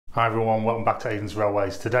Hi everyone, welcome back to Aidans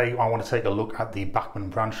Railways. Today I want to take a look at the Bachmann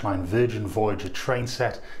branch line Virgin Voyager train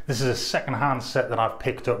set. This is a second-hand set that I've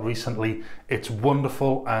picked up recently. It's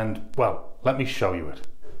wonderful and, well, let me show you it.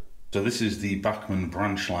 So this is the Bachmann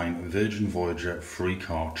branch line Virgin Voyager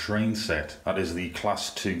 3-car train set. That is the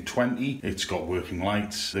Class 220. It's got working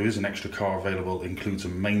lights. There is an extra car available, includes a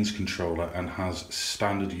mains controller and has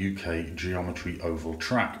standard UK geometry oval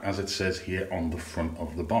track, as it says here on the front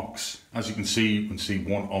of the box. As you can see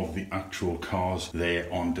one of the actual cars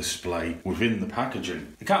there on display within the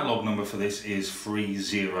packaging. The catalogue number for this is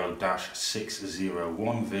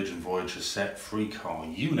 30-601 Virgin Voyager set 3-car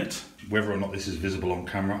unit. Whether or not this is visible on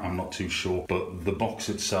camera, I'm not too sure, but the box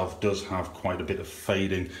itself does have quite a bit of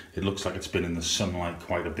fading. It looks like it's been in the sunlight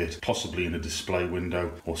quite a bit, possibly in a display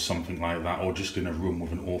window or something like that, or just in a room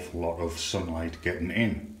with an awful lot of sunlight getting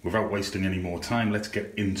in. Without wasting any more time, let's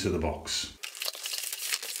get into the box.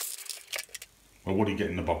 Well, what do you get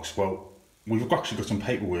in the box? Well, we've actually got some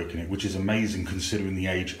paperwork in it, which is amazing considering the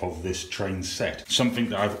age of this train set. Something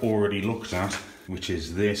that I've already looked at, which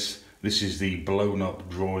is this. This is the blown up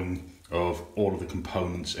drawing of all of the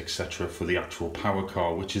components, etc. for the actual power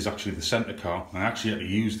car, which is actually the centre car. I actually had to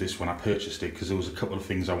use this when I purchased it because there was a couple of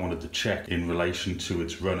things I wanted to check in relation to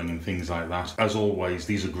its running and things like that. As always,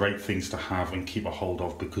 these are great things to have and keep a hold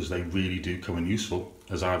of because they really do come in useful,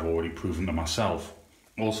 as I've already proven to myself.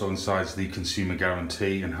 Also inside the consumer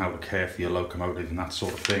guarantee and how to care for your locomotive and that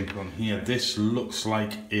sort of thing. On here, this looks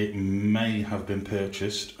like it may have been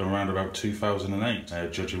purchased around about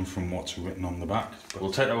 2008, judging from what's written on the back. But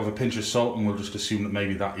we'll take that with a pinch of salt and we'll just assume that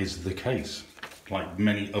maybe that is the case. Like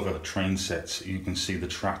many other train sets, you can see the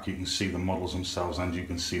track, you can see the models themselves, and you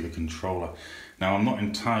can see the controller. Now, I'm not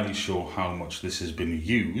entirely sure how much this has been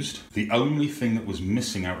used. The only thing that was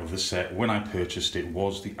missing out of the set when I purchased it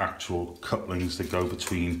was the actual couplings that go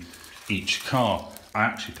between each car. I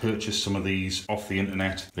actually purchased some of these off the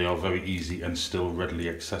internet. They are very easy and still readily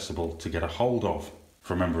accessible to get a hold of.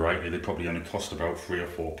 If I remember rightly, they probably only cost about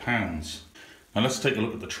 £3 or £4. Now let's take a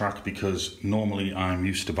look at the track, because normally I'm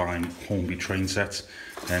used to buying Hornby train sets,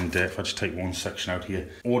 and if I just take one section out here,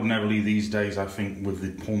 ordinarily these days I think with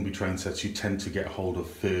the Hornby train sets you tend to get hold of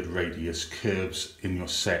third radius curves in your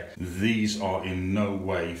set. These are in no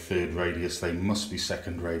way third radius, they must be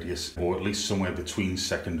second radius, or at least somewhere between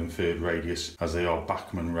second and third radius, as they are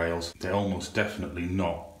Bachmann rails. They're almost definitely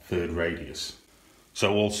not third radius.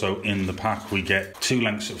 So also in the pack we get 2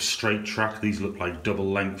 lengths of straight track. These look like double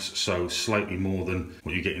lengths, so slightly more than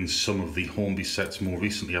what you get in some of the Hornby sets. More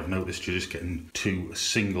recently I've noticed you're just getting 2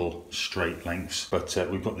 single straight lengths, but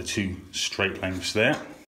we've got the 2 straight lengths there.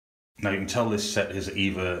 Now you can tell this set has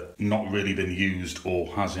either not really been used or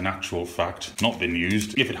has in actual fact not been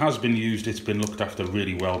used. If it has been used, it's been looked after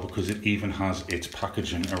really well, because it even has its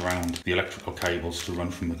packaging around the electrical cables to run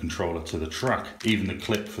from the controller to the track. Even the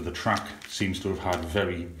clip for the track seems to have had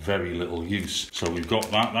very, very little use. So we've got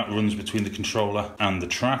that runs between the controller and the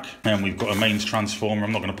track. And we've got a mains transformer.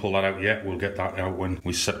 I'm not going to pull that out yet. We'll get that out when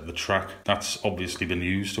we set up the track. That's obviously been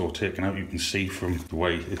used or taken out. You can see from the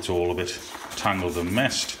way it's all a bit tangled and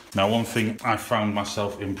messed. Now, one thing I found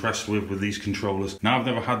myself impressed with these controllers, now I've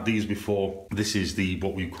never had these before, this is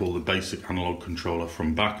what we call the basic analog controller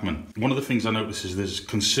from Bachmann. One of the things I notice is there's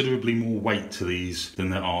considerably more weight to these than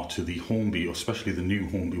there are to the Hornby, especially the new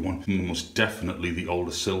Hornby one. And most definitely the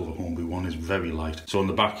older silver Hornby one is very light. So on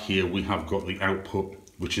the back here we have got the output,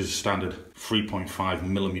 which is a standard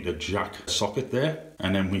 3.5mm jack socket there.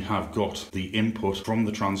 And then we have got the input from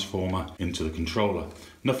the transformer into the controller.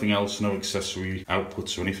 Nothing else, no accessory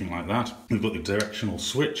outputs or anything like that. We've got the directional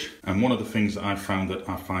switch. And one of the things that I found that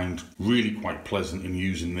I find really quite pleasant in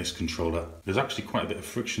using this controller, there's actually quite a bit of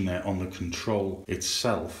friction there on the control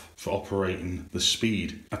itself for operating the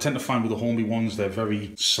speed. I tend to find with the Hornby ones, they're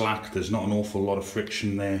very slack. There's not an awful lot of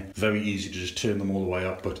friction there. Very easy to just turn them all the way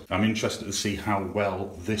up. But I'm interested to see how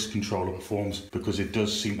well this controller performs, because it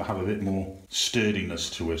does seem to have a bit more sturdiness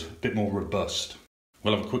to it, a bit more robust.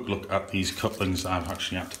 We'll have a quick look at these couplings that I've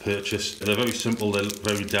actually had to purchase. They're very simple, they're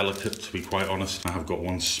very delicate, to be quite honest. I have got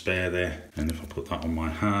one spare there, and if I put that on my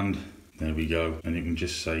hand, there we go, and you can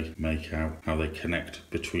just make out how they connect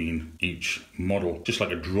between each model. Just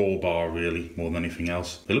like a drawbar really, more than anything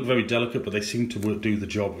else. They look very delicate, but they seem to do the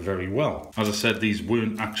job very well. As I said, these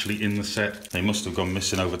weren't actually in the set. They must have gone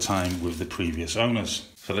missing over time with the previous owners.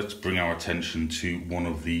 So let's bring our attention to one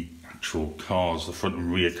of the actual cars, the front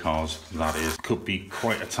and rear cars, that is. Could be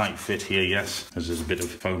quite a tight fit here, yes, as there's a bit of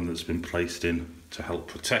foam that's been placed in to help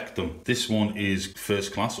protect them. This one is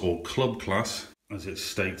first class or club class. as it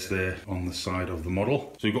states there on the side of the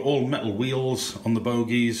model. So you've got all metal wheels on the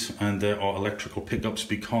bogies, and there are electrical pickups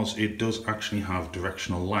because it does actually have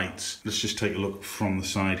directional lights. Let's just take a look from the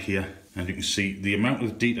side here, and you can see the amount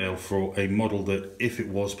of detail for a model that, if it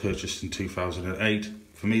was purchased in 2008,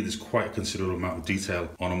 for me, there's quite a considerable amount of detail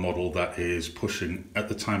on a model that is pushing, at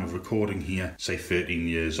the time of recording here, say 13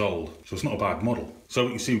 years old. So it's not a bad model. So you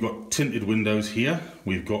can see we've got tinted windows here.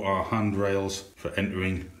 We've got our handrails for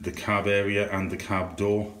entering the cab area and the cab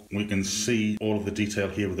door. We can see all of the detail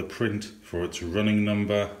here with the print for its running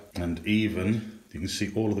number, and even you can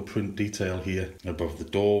see all of the print detail here above the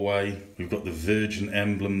doorway. We've got the Virgin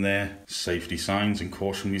emblem there, safety signs and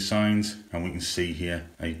cautionary signs, and we can see here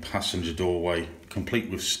a passenger doorway complete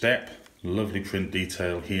with step. Lovely print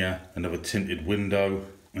detail here, another tinted window.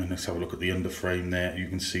 And let's have a look at the underframe there. You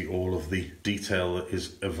can see all of the detail that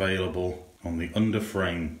is available on the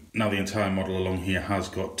underframe. Now the entire model along here has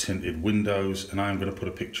got tinted windows, and I'm going to put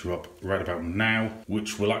a picture up right about now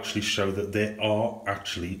which will actually show that there are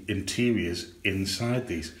actually interiors inside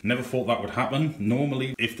these. Never thought that would happen.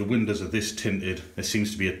 Normally, if the windows are this tinted, there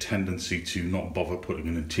seems to be a tendency to not bother putting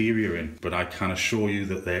an interior in, but I can assure you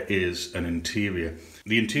that there is an interior.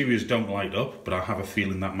 The interiors don't light up, but I have a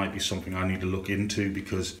feeling that might be something I need to look into,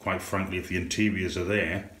 because quite frankly, if the interiors are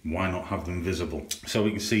there, why not have them visible? So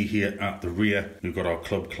we can see here at the rear, we've got our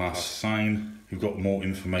club class sign. We've got more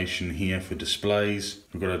information here for displays.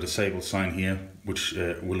 We've got a disabled sign here, which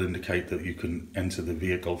will indicate that you can enter the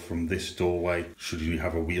vehicle from this doorway should you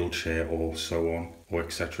have a wheelchair or so on, or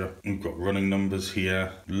etc. We've got running numbers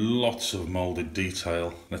here, lots of moulded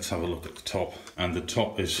detail. Let's have a look at the top. And the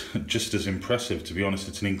top is just as impressive, to be honest.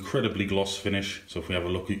 It's an incredibly gloss finish. So if we have a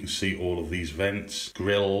look, you can see all of these vents,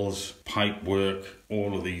 grills, pipe work,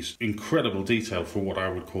 all of these incredible detail for what I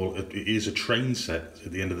would call it is a train set.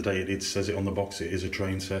 At the end of the day, it says it on the box, it is a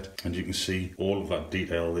train set, and you can see all of that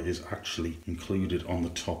detail that is actually included on the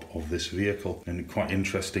top of this vehicle. And quite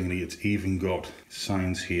interestingly, it's even got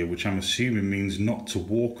signs here, which I'm assuming means not to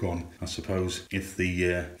walk on, I suppose, if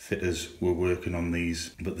the fitters were working on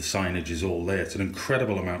these, but the signage is all there. It's an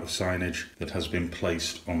incredible amount of signage that has been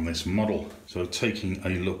placed on this model. So taking a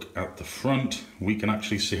look at the front, we can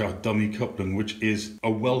actually see our dummy coupling, which is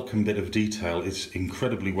a welcome bit of detail. It's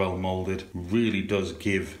incredibly well moulded, really does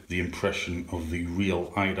give the impression of the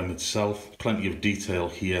real item itself. Plenty of detail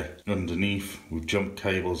here underneath with jump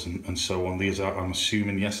cables and so on. These are, I'm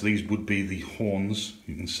assuming, yes, these would be the horns.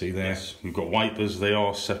 You can see there. Yes. We've got wipers. They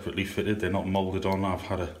are separately fitted. They're not moulded on. I've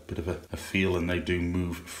had a bit of a feel, and they do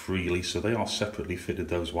move freely. So they are separately fitted,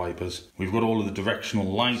 those wipers. We've got all of the directional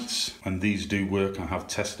lights, and these do work. I have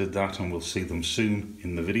tested that, and we'll see them soon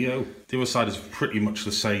in the video. The other side is pretty much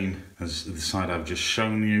the same as the side I've just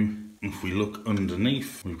shown you. If we look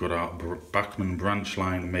underneath, we've got our Bachmann branch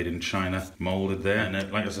line made in China, moulded there.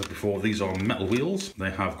 And like I said before, these are metal wheels. They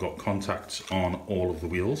have got contacts on all of the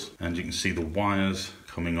wheels, and you can see the wires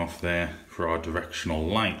coming off there for our directional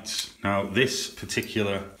lights. Now, this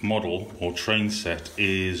particular model or train set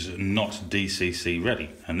is not DCC ready,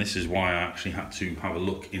 and this is why I actually had to have a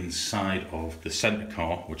look inside of the centre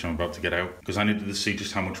car, which I'm about to get out, because I needed to see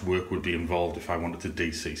just how much work would be involved if I wanted to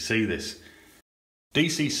DCC this.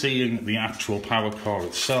 DCCing the actual power car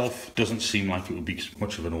itself doesn't seem like it would be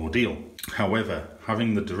much of an ordeal. However,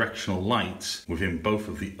 having the directional lights within both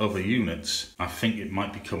of the other units, I think it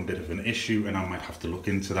might become a bit of an issue, and I might have to look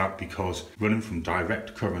into that, because running from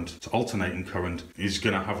direct current to alternating current is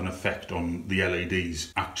going to have an effect on the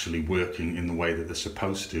LEDs actually working in the way that they're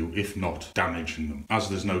supposed to, if not damaging them. As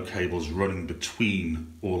there's no cables running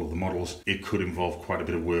between all of the models, it could involve quite a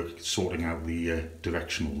bit of work sorting out the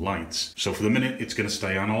directional lights. So for the minute, it's going to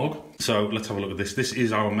stay analog. So let's have a look at this. This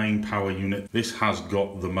is our main power unit. This has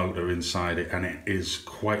got the motor inside it, and it is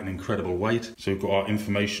quite an incredible weight. So we've got our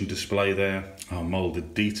information display there, our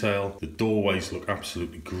moulded detail. The doorways look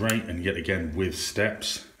absolutely great, and yet again with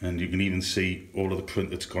steps. And you can even see all of the print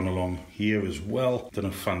that's gone along here as well. Done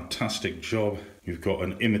a fantastic job. We've got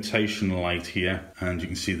an imitation light here, and you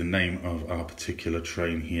can see the name of our particular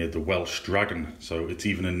train here, the Welsh Dragon. So it's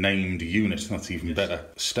even a named unit, that's even better.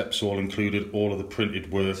 Steps all included, all of the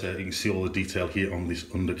printed work. You can see all the detail here on this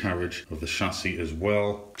undercarriage of the chassis as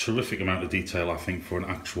well. Terrific amount of detail, I think, for an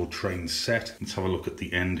actual train set. Let's have a look at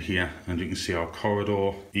the end here, and you can see our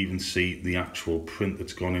corridor, even see the actual print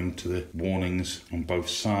that's gone into the warnings on both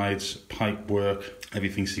sides, pipe work.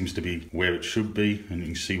 Everything seems to be where it should be, and you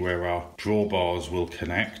can see where our drawbars cars will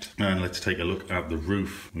connect. And let's take a look at the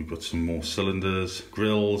roof. We've got some more cylinders,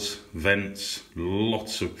 grills, vents,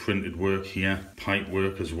 lots of printed work here, pipe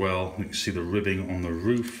work as well. You can see the ribbing on the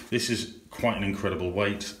roof. This is quite an incredible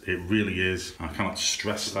weight, it really is. I cannot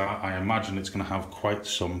stress that. I imagine it's going to have quite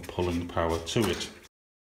some pulling power to it.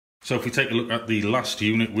 So if we take a look at the last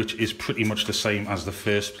unit, which is pretty much the same as the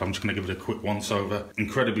first, but I'm just going to give it a quick once over.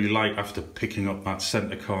 Incredibly light after picking up that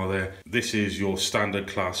centre car there. This is your standard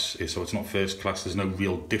class, so it's not first class. There's no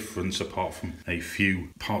real difference apart from a few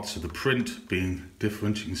parts of the print being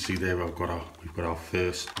different. You can see there we've got our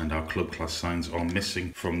first and our club class signs are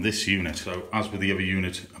missing from this unit. So as with the other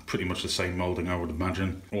unit, pretty much the same moulding, I would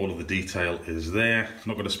imagine. All of the detail is there. I'm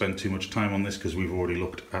not going to spend too much time on this because we've already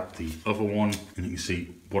looked at the other one, and you can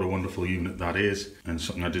see what a wonderful unit that is. And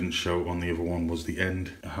something I didn't show on the other one was the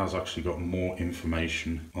end. It has actually got more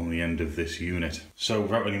information on the end of this unit. So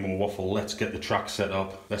without any more waffle, let's get the track set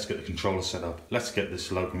up, let's get the controller set up, let's get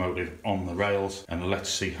this locomotive on the rails, and let's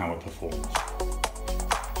see how it performs.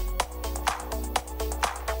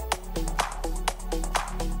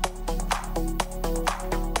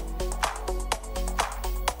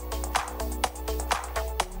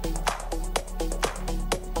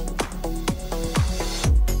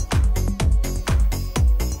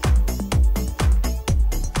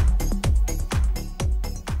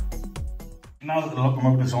 Now that the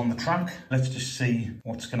locomotive's on the track, let's just see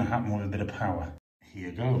what's going to happen with a bit of power.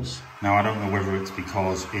 Here goes. Now I don't know whether it's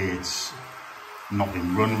because it's not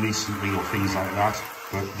been run recently or things like that,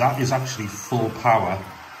 but that is actually full power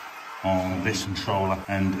on this controller,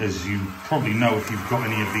 and as you probably know if you've got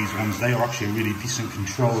any of these ones, they are actually a really decent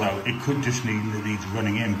controller. So it could just need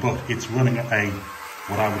running in, but it's running at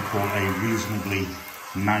what I would call a reasonably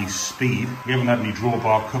nice speed. We haven't had any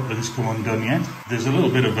drawbar couplings come undone yet. There's a little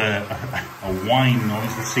bit of a whine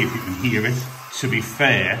noise. Let's see if you can hear it. To be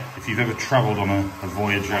fair, if you've ever travelled on a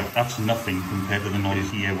Voyager, that's nothing compared to the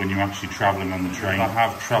noise here when you're actually travelling on the train. I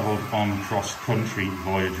have travelled on cross-country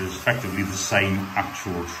Voyagers, effectively the same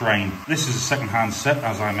actual train. This is a second-hand set,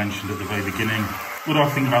 as I mentioned at the very beginning. What do I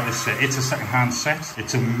think about this set? It's a second-hand set.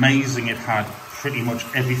 It's amazing it had pretty much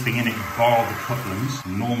everything in it bar the couplings.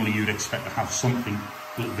 Normally you'd expect to have something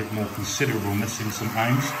a little bit more considerable missing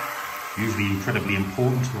sometimes, usually incredibly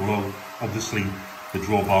important, although obviously the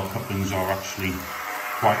drawbar couplings are actually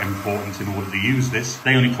quite important in order to use this.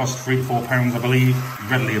 They only cost £3 or £4, I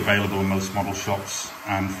believe, readily available in most model shops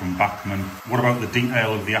and from Bachmann. What about the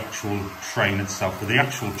detail of the actual train itself? For the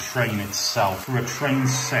actual train itself, for a train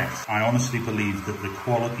set, I honestly believe that the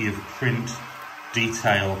quality of print,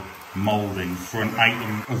 detail, moulding for an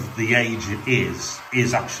item of the age it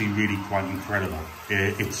is actually really quite incredible.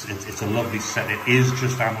 It's a lovely set. It is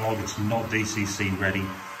just analog, it's not DCC ready.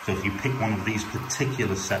 So if you pick one of these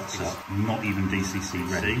particular sets up, not even DCC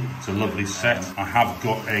ready, it's a lovely set. I have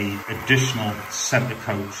got a additional centre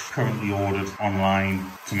coach currently ordered online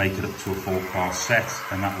to make it up to a 4-car set,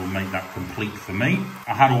 and that will make that complete for me.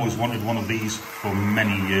 I had always wanted one of these for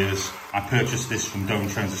many years. I purchased this from Dover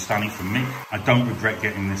Trains of Stanley from Mick. I don't regret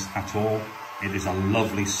getting this at all. It is a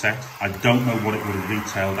lovely set. I don't know what it would have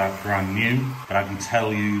retailed at brand new, but I can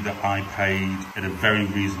tell you that I paid at a very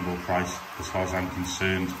reasonable price as far as I'm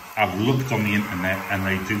concerned. I've looked on the internet and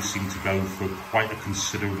they do seem to go for quite a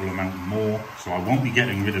considerable amount more, so I won't be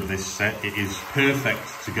getting rid of this set. It is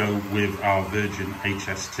perfect to go with our Virgin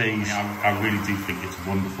HSTs. I really do think it's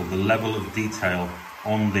wonderful. The level of detail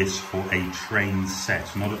on this for a train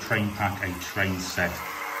set, not a train pack, a train set,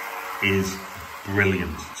 is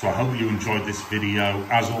brilliant. So I hope you enjoyed this video.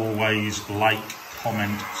 As always, like,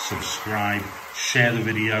 comment, subscribe, share the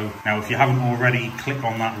video. Now if you haven't already, click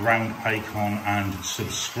on that round icon and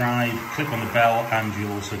subscribe. Click on the bell and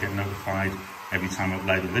you'll also get notified every time I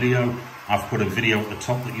upload a video. I've put a video at the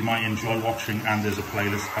top that you might enjoy watching, and there's a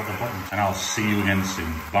playlist at the bottom. And I'll see you again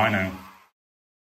soon. Bye now.